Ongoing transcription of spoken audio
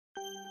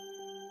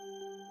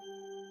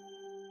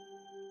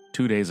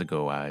2 days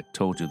ago, I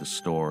told you the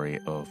story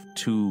of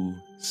two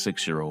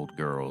 6-year-old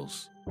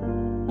girls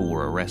who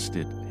were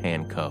arrested,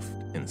 handcuffed,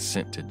 and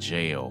sent to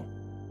jail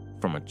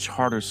from a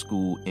charter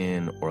school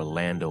in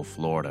Orlando,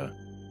 Florida,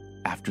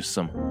 after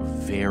some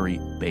very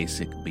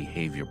basic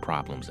behavior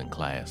problems in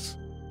class.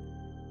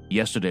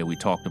 Yesterday, we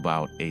talked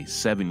about a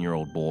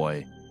 7-year-old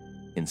boy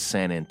in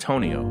San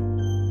Antonio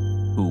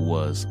who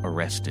was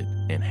arrested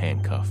and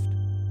handcuffed.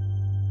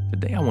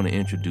 Today, I want to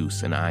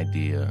introduce an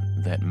idea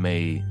that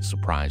may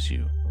surprise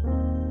you.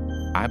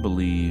 I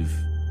believe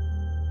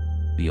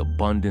the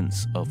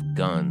abundance of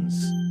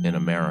guns in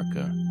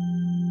America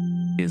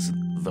is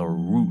the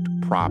root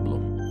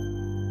problem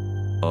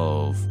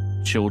of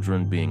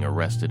children being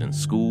arrested in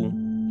school.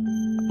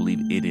 I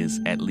believe it is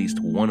at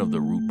least one of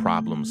the root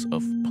problems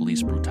of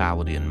police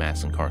brutality and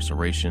mass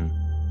incarceration.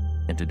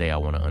 And today I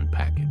want to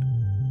unpack it.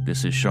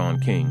 This is Sean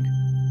King,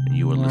 and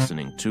you are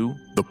listening to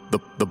The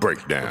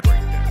Breakdown.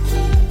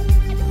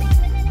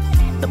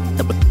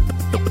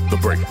 The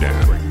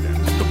Breakdown.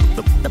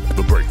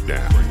 The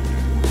Breakdown.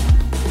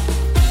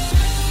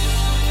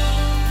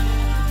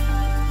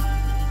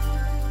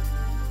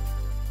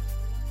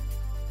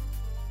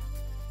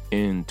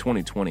 In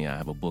 2020, I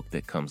have a book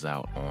that comes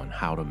out on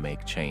how to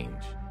make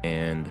change.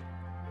 And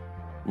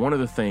one of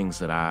the things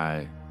that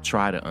I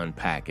try to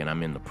unpack, and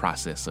I'm in the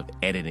process of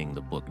editing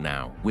the book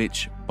now,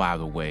 which, by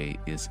the way,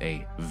 is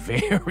a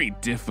very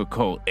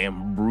difficult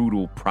and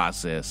brutal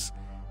process.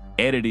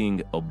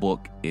 Editing a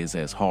book is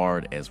as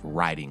hard as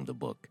writing the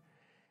book.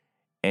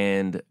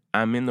 And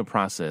I'm in the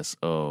process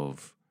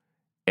of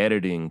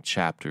editing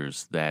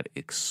chapters that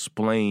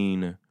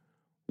explain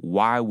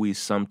why we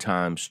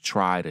sometimes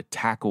try to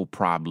tackle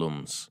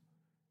problems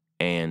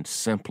and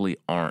simply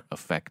aren't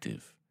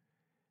effective.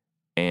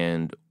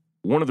 And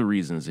one of the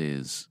reasons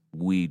is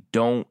we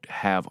don't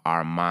have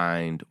our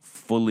mind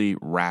fully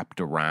wrapped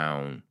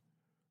around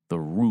the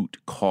root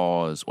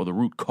cause or the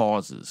root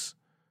causes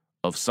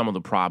of some of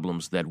the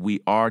problems that we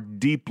are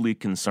deeply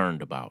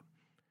concerned about.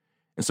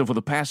 And so for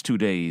the past 2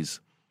 days,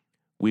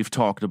 we've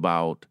talked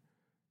about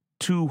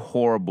two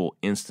horrible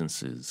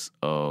instances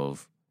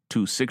of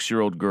two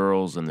 6-year-old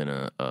girls and then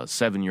a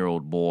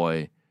 7-year-old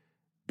boy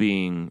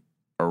being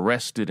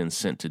arrested and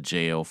sent to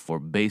jail for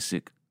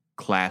basic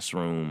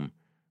classroom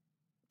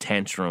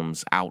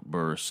tantrums,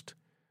 outburst,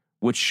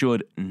 which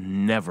should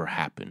never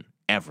happen,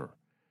 ever.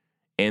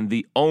 And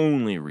the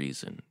only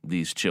reason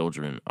these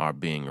children are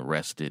being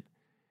arrested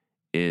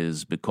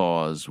is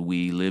because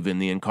we live in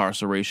the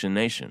incarceration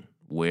nation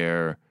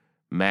where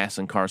mass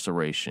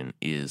incarceration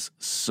is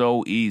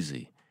so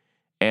easy.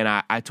 And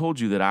I told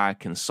you that I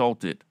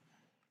consulted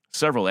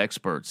several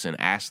experts and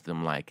asked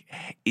them, like,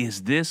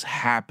 is this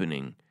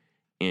happening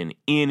in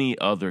any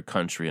other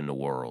country in the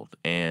world?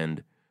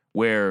 And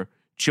where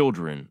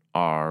children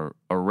are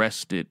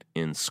arrested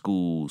in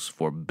schools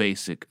for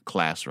basic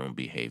classroom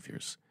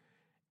behaviors.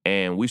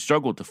 And we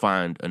struggled to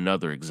find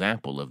another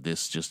example of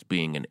this just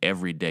being an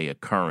everyday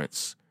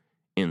occurrence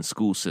in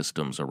school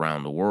systems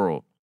around the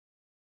world.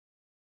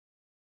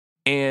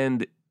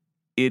 And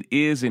it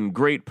is in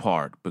great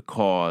part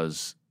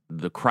because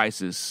the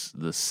crisis,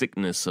 the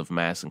sickness of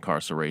mass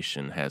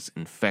incarceration has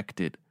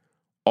infected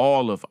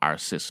all of our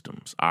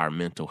systems, our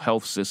mental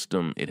health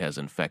system. It has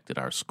infected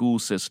our school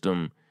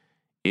system.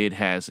 It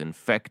has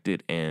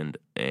infected and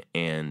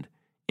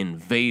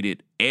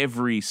invaded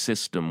every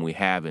system we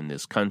have in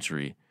this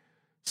country,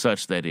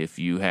 such that if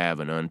you have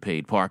an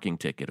unpaid parking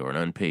ticket or an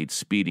unpaid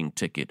speeding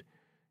ticket,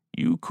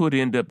 you could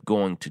end up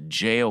going to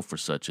jail for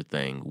such a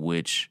thing,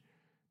 which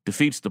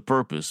defeats the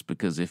purpose,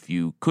 because if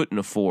you couldn't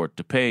afford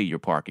to pay your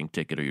parking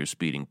ticket or your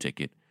speeding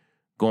ticket,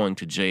 going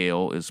to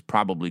jail is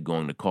probably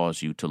going to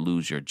cause you to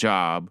lose your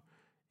job,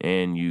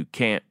 and you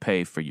can't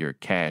pay for your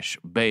cash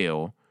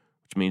bail,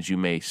 which means you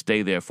may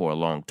stay there for a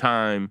long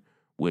time,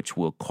 which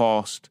will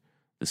cost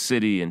the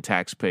city and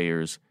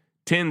taxpayers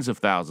tens of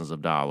thousands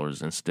of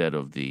dollars instead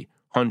of the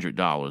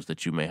 $100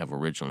 that you may have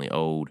originally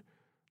owed.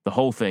 The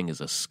whole thing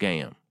is a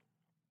scam.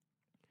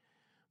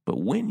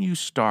 But when you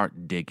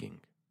start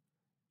digging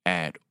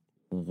at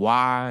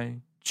why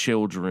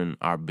children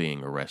are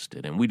being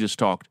arrested, and we just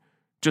talked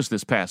just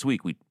this past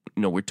week,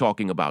 we're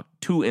talking about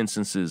two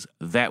instances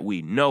that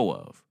we know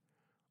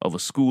of a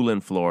school in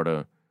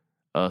Florida,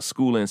 a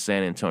school in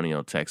San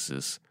Antonio,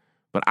 Texas.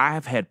 But I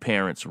have had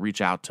parents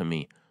reach out to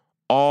me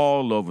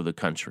all over the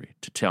country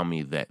to tell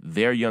me that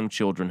their young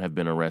children have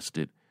been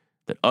arrested,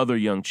 that other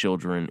young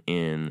children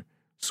in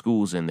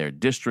schools in their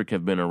district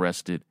have been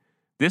arrested.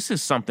 This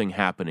is something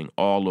happening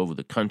all over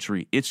the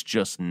country. It's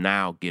just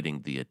now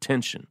getting the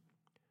attention.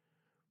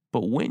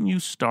 But when you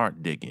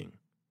start digging,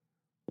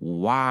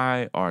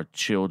 why are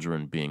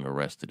children being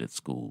arrested at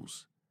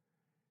schools?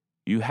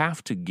 You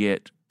have to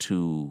get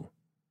to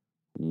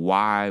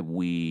why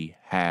we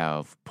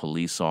have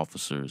police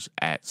officers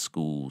at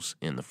schools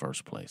in the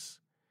first place.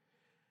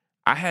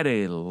 I had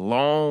a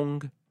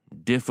long,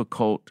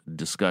 difficult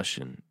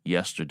discussion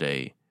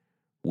yesterday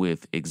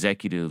with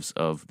executives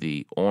of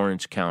the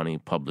Orange County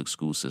Public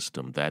School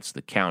System. That's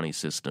the county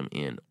system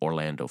in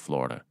Orlando,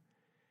 Florida.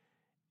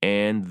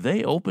 And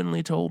they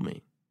openly told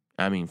me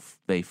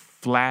they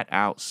flat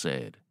out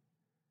said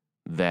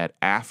that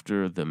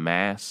after the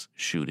mass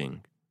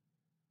shooting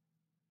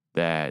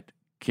that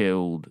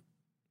killed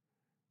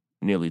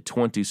nearly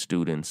 20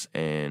 students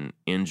and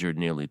injured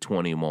nearly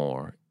 20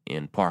 more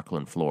in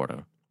Parkland,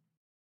 Florida,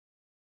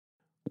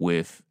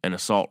 with an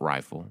assault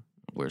rifle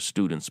where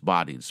students'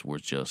 bodies were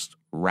just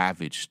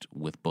ravaged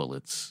with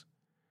bullets,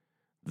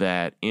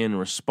 that in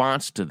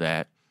response to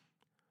that,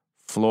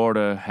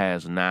 Florida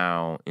has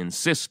now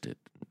insisted,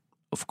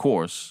 of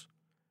course,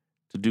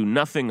 to do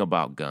nothing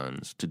about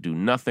guns, to do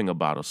nothing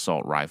about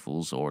assault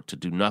rifles, or to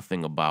do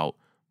nothing about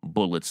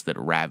bullets that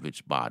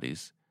ravage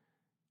bodies.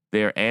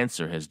 Their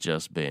answer has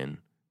just been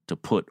to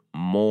put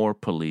more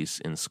police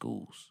in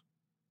schools.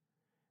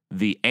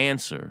 The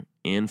answer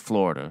in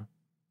Florida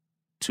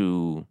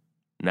to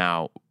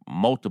now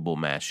multiple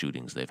mass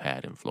shootings they've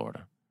had in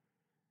Florida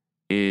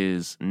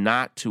is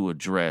not to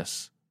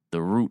address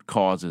the root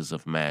causes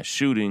of mass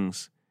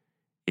shootings.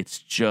 It's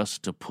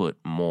just to put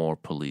more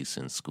police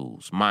in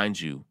schools. Mind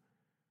you,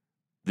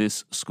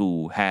 this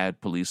school had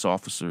police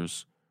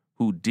officers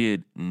who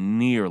did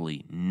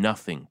nearly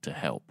nothing to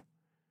help.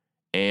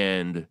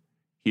 And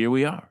here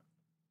we are.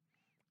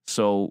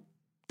 So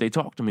they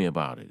talked to me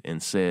about it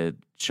and said,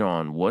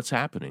 Sean, what's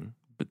happening?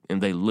 And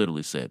they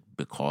literally said,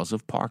 because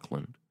of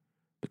Parkland,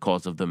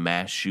 because of the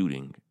mass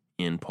shooting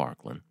in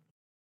Parkland,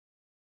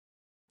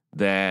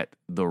 that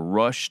the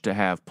rush to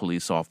have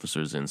police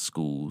officers in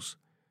schools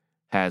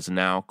has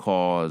now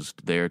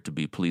caused there to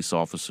be police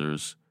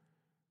officers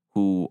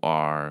who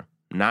are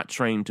not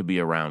trained to be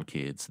around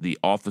kids. The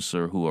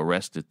officer who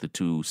arrested the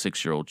two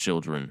 6-year-old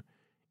children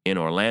in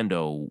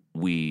Orlando,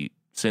 we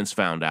since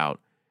found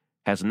out,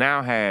 has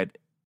now had,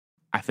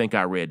 I think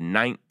I read,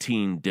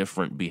 19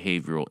 different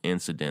behavioral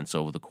incidents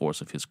over the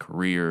course of his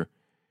career,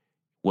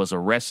 was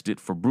arrested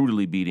for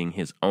brutally beating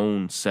his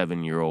own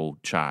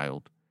 7-year-old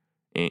child,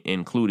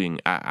 including,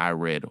 I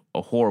read,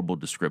 a horrible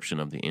description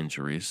of the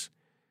injuries,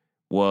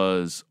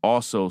 was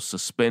also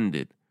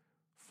suspended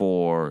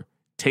for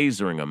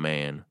tasering a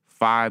man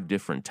 5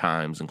 different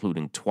times,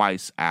 including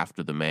twice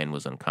after the man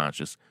was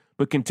unconscious,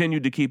 but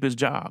continued to keep his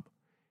job,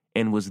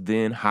 and was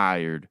then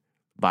hired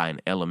by an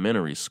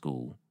elementary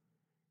school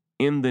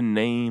in the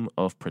name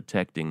of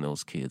protecting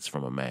those kids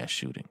from a mass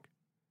shooting.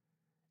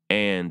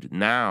 And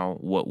now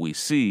what we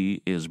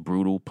see is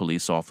brutal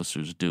police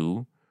officers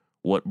do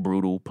what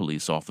brutal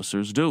police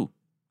officers do.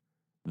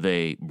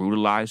 They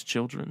brutalize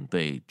children.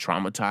 They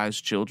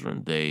traumatize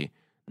children. They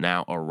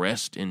now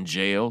arrest in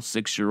jail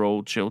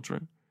 6-year-old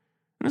children.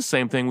 And the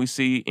same thing we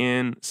see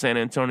in San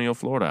Antonio,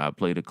 Florida. I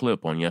played a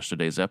clip on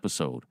yesterday's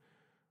episode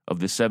of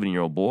this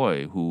 7-year-old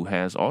boy who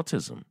has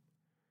autism,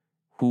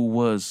 who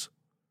was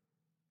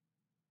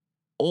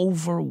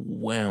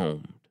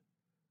overwhelmed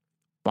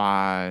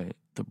by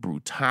the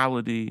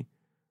brutality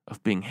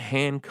of being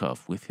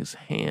handcuffed with his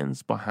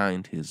hands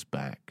behind his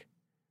back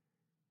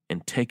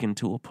and taken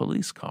to a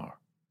police car.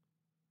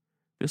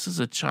 This is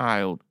a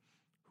child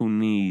who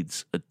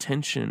needs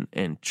attention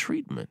and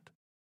treatment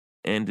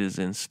and is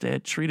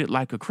instead treated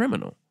like a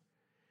criminal.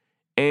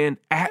 And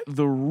at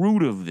the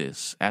root of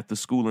this, at the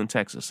school in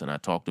Texas, and I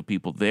talked to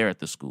people there at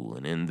the school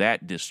and in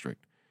that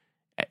district,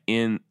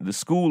 in the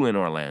school in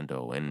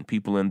Orlando and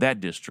people in that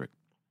district,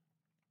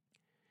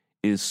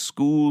 is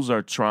schools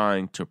are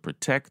trying to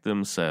protect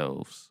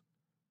themselves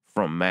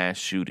from mass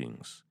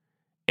shootings,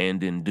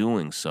 and in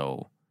doing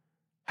so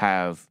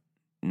have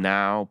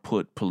now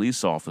put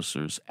police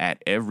officers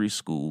at every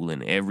school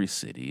in every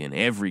city, in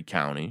every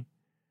county,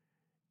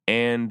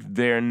 and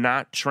they're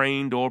not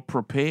trained or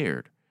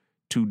prepared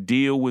to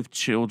deal with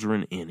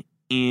children in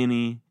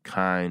any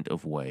kind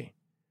of way.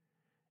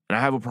 And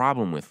I have a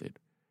problem with it.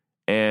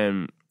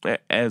 And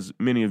as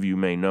many of you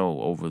may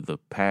know, over the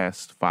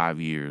past 5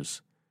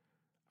 years,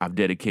 I've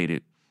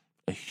dedicated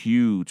a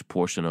huge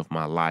portion of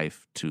my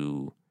life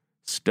to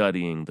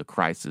studying the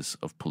crisis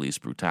of police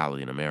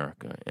brutality in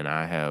America. And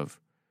I have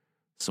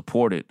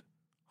supported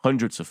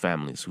hundreds of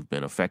families who've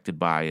been affected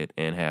by it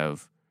and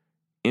have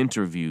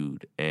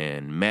interviewed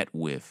and met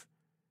with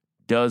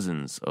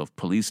dozens of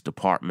police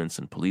departments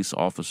and police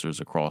officers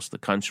across the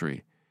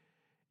country.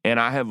 And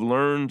I have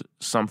learned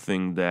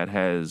something that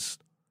has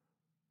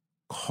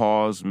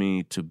caused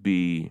me to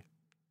be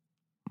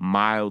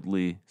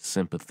mildly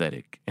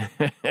sympathetic.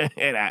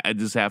 And I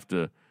just have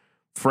to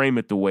frame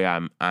it the way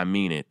I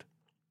mean it.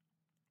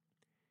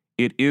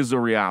 It is a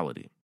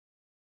reality.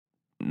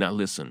 Now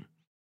listen,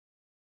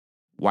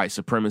 white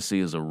supremacy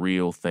is a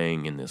real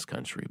thing in this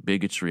country.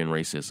 Bigotry and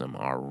racism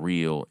are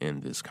real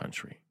in this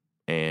country.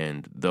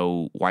 And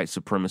though white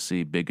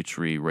supremacy,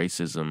 bigotry,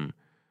 racism,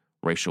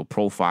 racial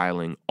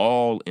profiling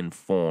all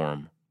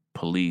inform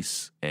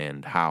police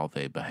and how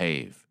they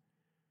behave,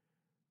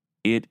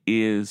 it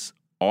is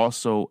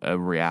also a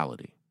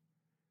reality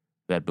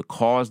that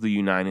because the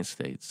United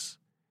States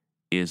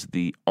is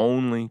the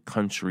only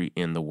country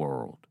in the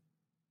world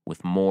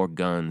with more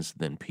guns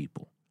than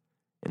people.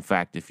 In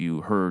fact, if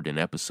you heard an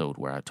episode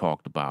where I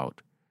talked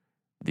about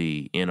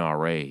the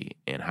NRA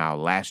and how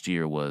last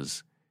year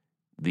was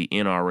the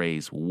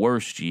NRA's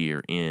worst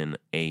year in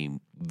a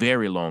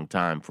very long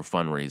time for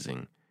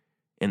fundraising,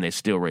 and they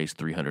still raised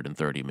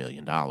 $330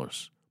 million,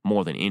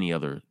 more than any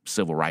other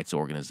civil rights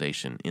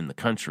organization in the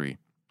country,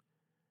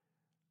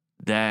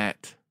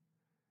 that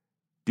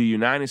the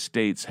United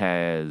States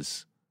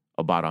has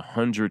about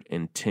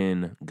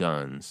 110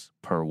 guns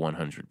per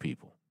 100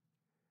 people.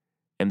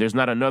 And there's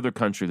not another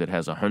country that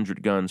has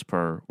 100 guns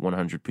per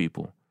 100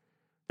 people.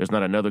 There's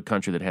not another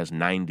country that has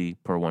 90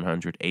 per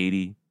 100,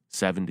 80,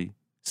 70,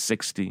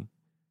 60,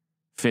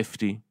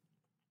 50.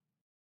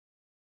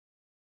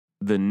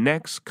 The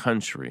next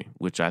country,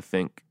 which I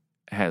think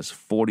has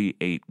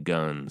 48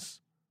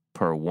 guns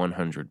per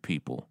 100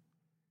 people,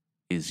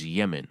 is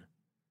Yemen,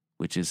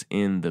 which is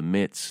in the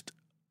midst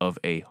of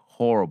a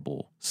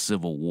horrible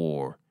civil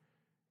war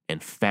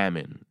and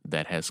famine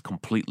that has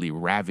completely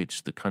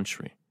ravaged the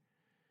country.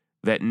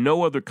 That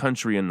no other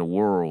country in the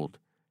world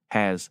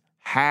has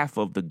half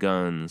of the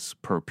guns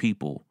per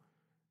people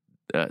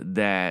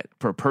that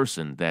per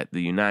person that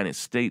the United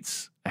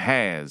States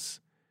has,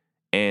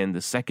 and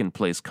the second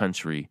place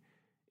country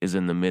is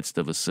in the midst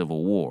of a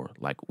civil war.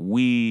 Like,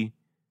 we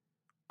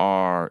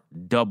are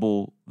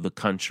double the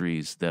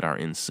countries that are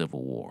in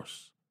civil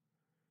wars.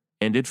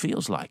 And it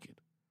feels like it.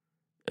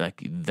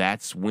 Like,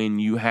 that's when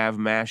you have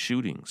mass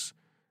shootings.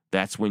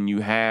 That's when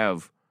you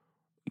have,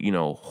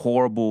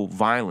 horrible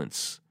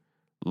violence.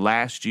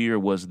 Last year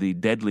was the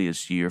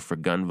deadliest year for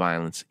gun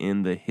violence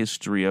in the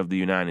history of the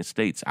United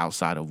States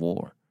outside of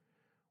war,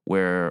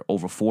 where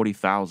over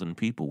 40,000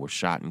 people were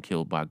shot and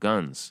killed by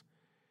guns.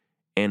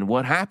 And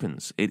what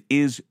happens? It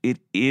is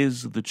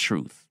the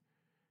truth.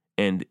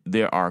 And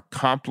there are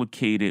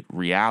complicated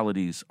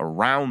realities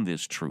around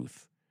this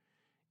truth,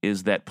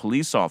 is that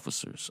police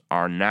officers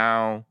are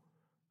now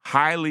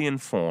highly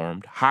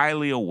informed,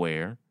 highly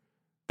aware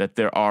that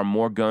there are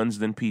more guns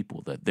than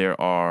people, that there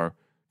are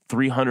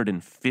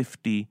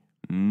 350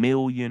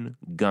 million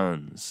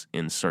guns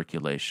in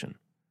circulation.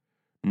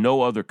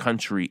 No other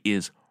country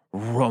is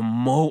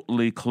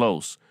remotely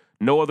close.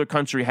 No other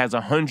country has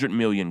 100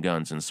 million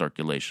guns in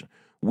circulation.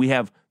 We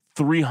have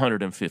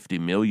 350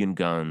 million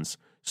guns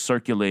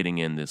circulating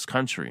in this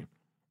country,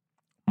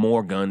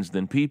 more guns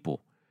than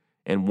people.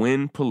 And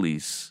when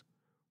police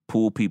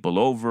pull people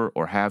over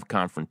or have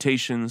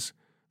confrontations,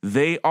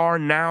 they are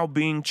now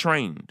being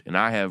trained. And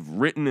I have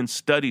written and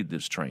studied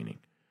this training.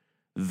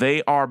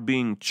 They are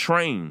being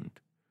trained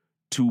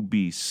to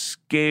be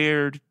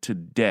scared to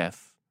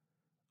death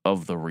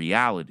of the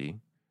reality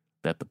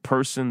that the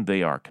person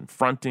they are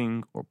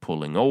confronting or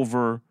pulling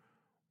over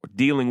or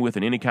dealing with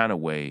in any kind of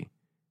way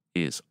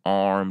is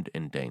armed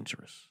and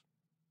dangerous.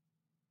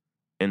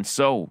 And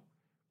so,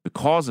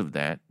 because of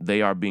that,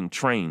 they are being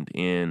trained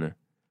in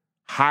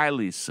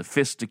highly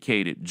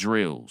sophisticated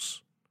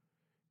drills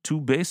to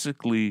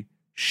basically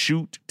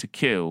shoot to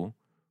kill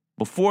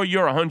before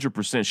you're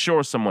 100%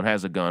 sure someone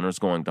has a gun or is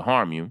going to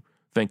harm you.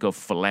 Think of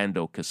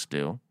Philando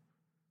Castile.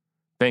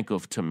 Think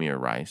of Tamir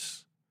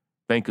Rice.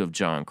 Think of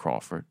John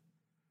Crawford.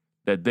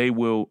 That they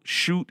will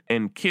shoot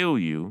and kill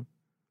you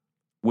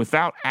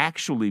without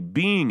actually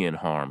being in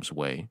harm's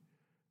way,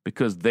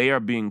 because they are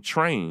being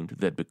trained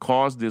that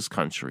because this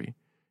country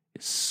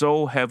is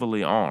so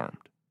heavily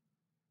armed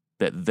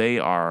that they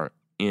are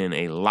in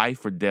a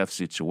life or death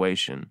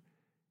situation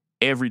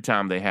every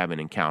time they have an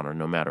encounter,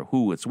 no matter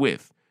who it's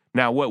with.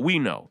 Now, what we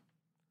know,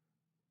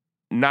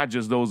 not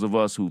just those of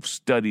us who've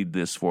studied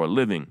this for a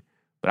living,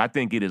 but I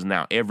think it is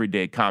now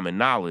everyday common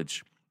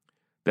knowledge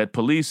that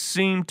police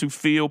seem to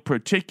feel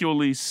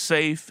particularly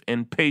safe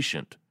and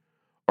patient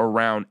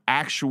around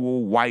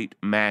actual white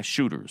mass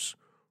shooters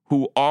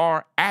who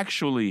are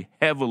actually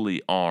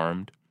heavily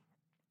armed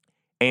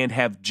and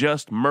have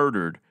just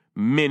murdered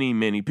many,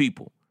 many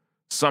people.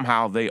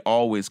 Somehow they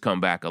always come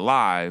back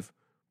alive,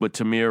 but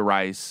Tamir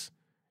Rice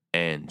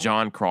and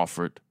John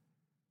Crawford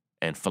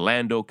and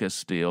Philando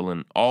Castile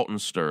and Alton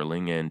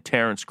Sterling and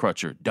Terrence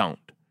Crutcher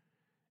don't.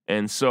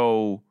 And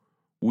so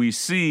we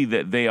see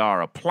that they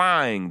are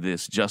applying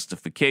this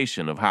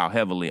justification of how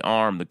heavily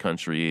armed the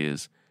country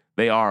is.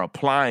 They are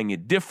applying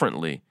it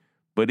differently,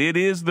 but it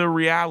is the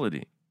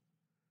reality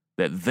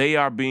that they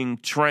are being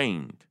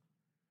trained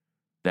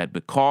that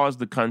because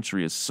the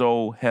country is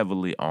so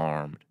heavily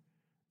armed,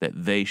 that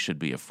they should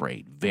be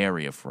afraid,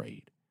 very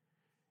afraid.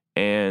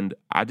 And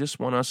I just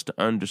want us to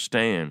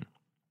understand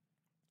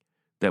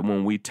that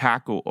when we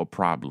tackle a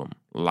problem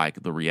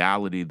like the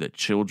reality that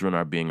children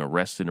are being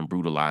arrested and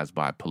brutalized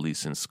by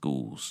police in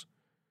schools,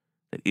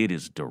 that it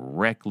is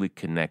directly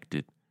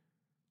connected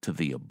to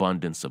the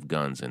abundance of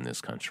guns in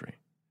this country.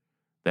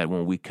 That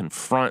when we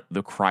confront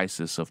the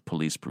crisis of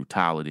police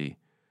brutality,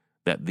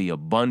 that the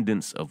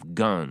abundance of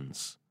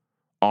guns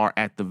are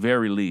at the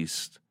very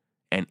least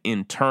an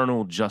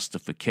internal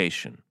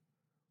justification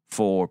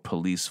for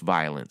police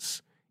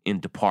violence in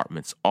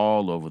departments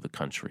all over the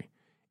country.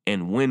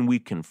 And when we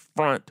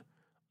confront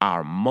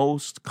our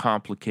most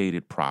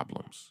complicated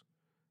problems,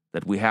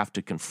 that we have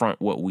to confront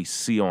what we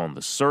see on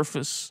the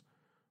surface,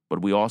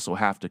 but we also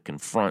have to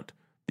confront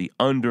the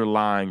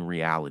underlying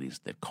realities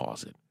that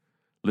cause it.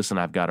 Listen,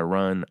 I've got to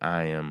run.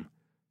 I am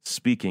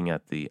speaking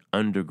at the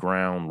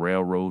Underground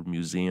Railroad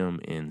Museum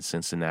in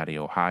Cincinnati,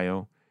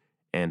 Ohio,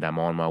 and I'm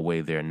on my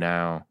way there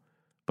now.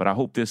 But I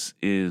hope this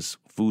is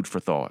food for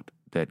thought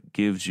that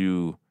gives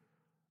you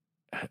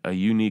a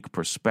unique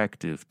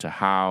perspective to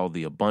how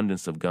the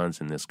abundance of guns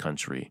in this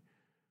country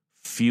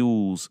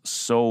fuels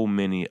so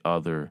many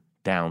other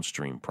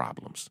downstream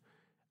problems.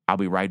 I'll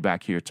be right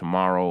back here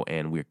tomorrow,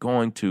 and we're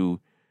going to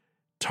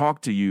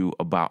talk to you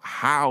about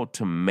how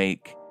to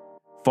make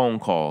phone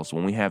calls.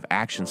 When we have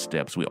action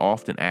steps, we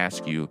often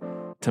ask you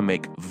to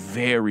make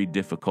very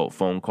difficult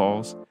phone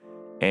calls,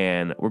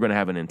 and we're going to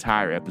have an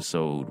entire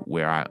episode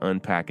where I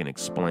unpack and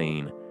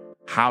explain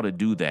how to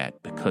do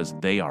that because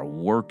they are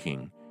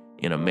working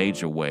in a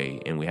major way,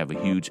 and we have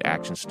a huge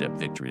action step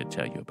victory to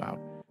tell you about.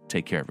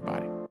 Take care,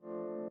 everybody.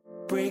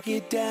 Break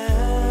it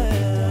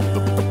down.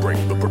 The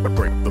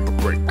breakdown.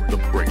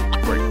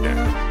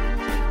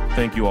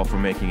 Thank you all for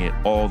making it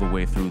all the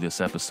way through this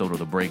episode of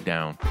The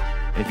Breakdown.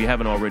 And if you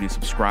haven't already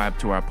subscribed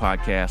to our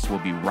podcast, we'll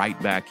be right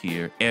back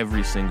here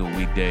every single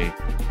weekday,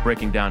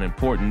 breaking down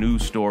important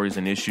news stories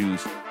and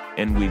issues.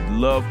 And we'd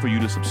love for you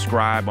to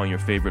subscribe on your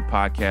favorite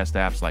podcast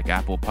apps like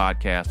Apple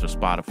Podcasts or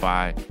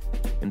Spotify.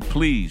 And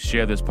please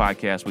share this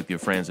podcast with your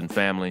friends and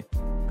family,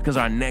 because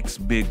our next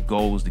big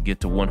goal is to get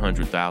to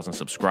 100,000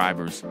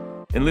 subscribers.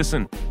 And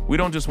listen, we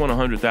don't just want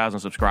 100,000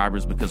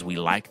 subscribers because we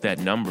like that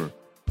number.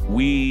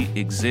 We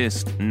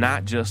exist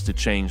not just to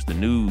change the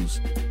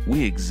news,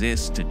 we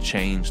exist to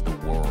change the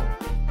world.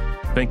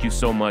 Thank you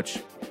so much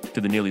to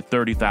the nearly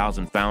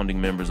 30,000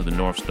 founding members of the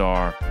North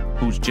Star,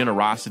 whose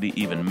generosity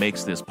even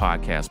makes this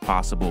podcast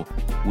possible.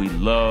 We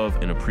love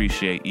and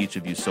appreciate each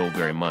of you so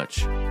very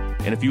much.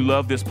 And if you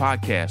love this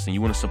podcast and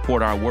you want to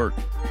support our work,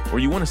 or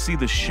you want to see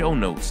the show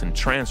notes and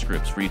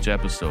transcripts for each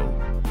episode,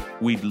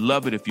 we'd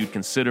love it if you'd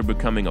consider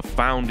becoming a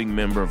founding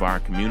member of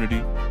our community.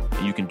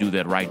 And you can do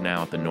that right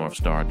now at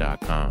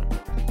thenorthstar.com.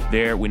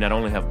 There, we not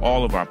only have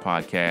all of our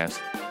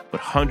podcasts, but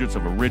hundreds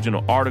of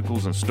original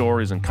articles and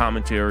stories and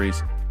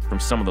commentaries from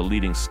some of the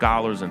leading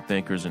scholars and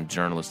thinkers and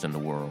journalists in the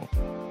world.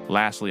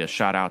 Lastly, a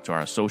shout out to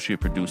our associate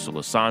producer,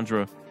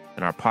 Lysandra,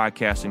 and our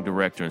podcasting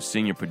director and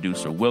senior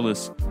producer,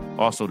 Willis.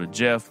 Also to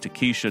Jeff, to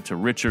Keisha, to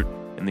Richard,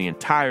 and the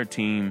entire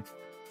team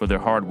for their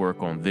hard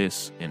work on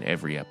this and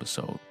every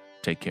episode.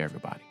 Take care,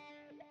 everybody.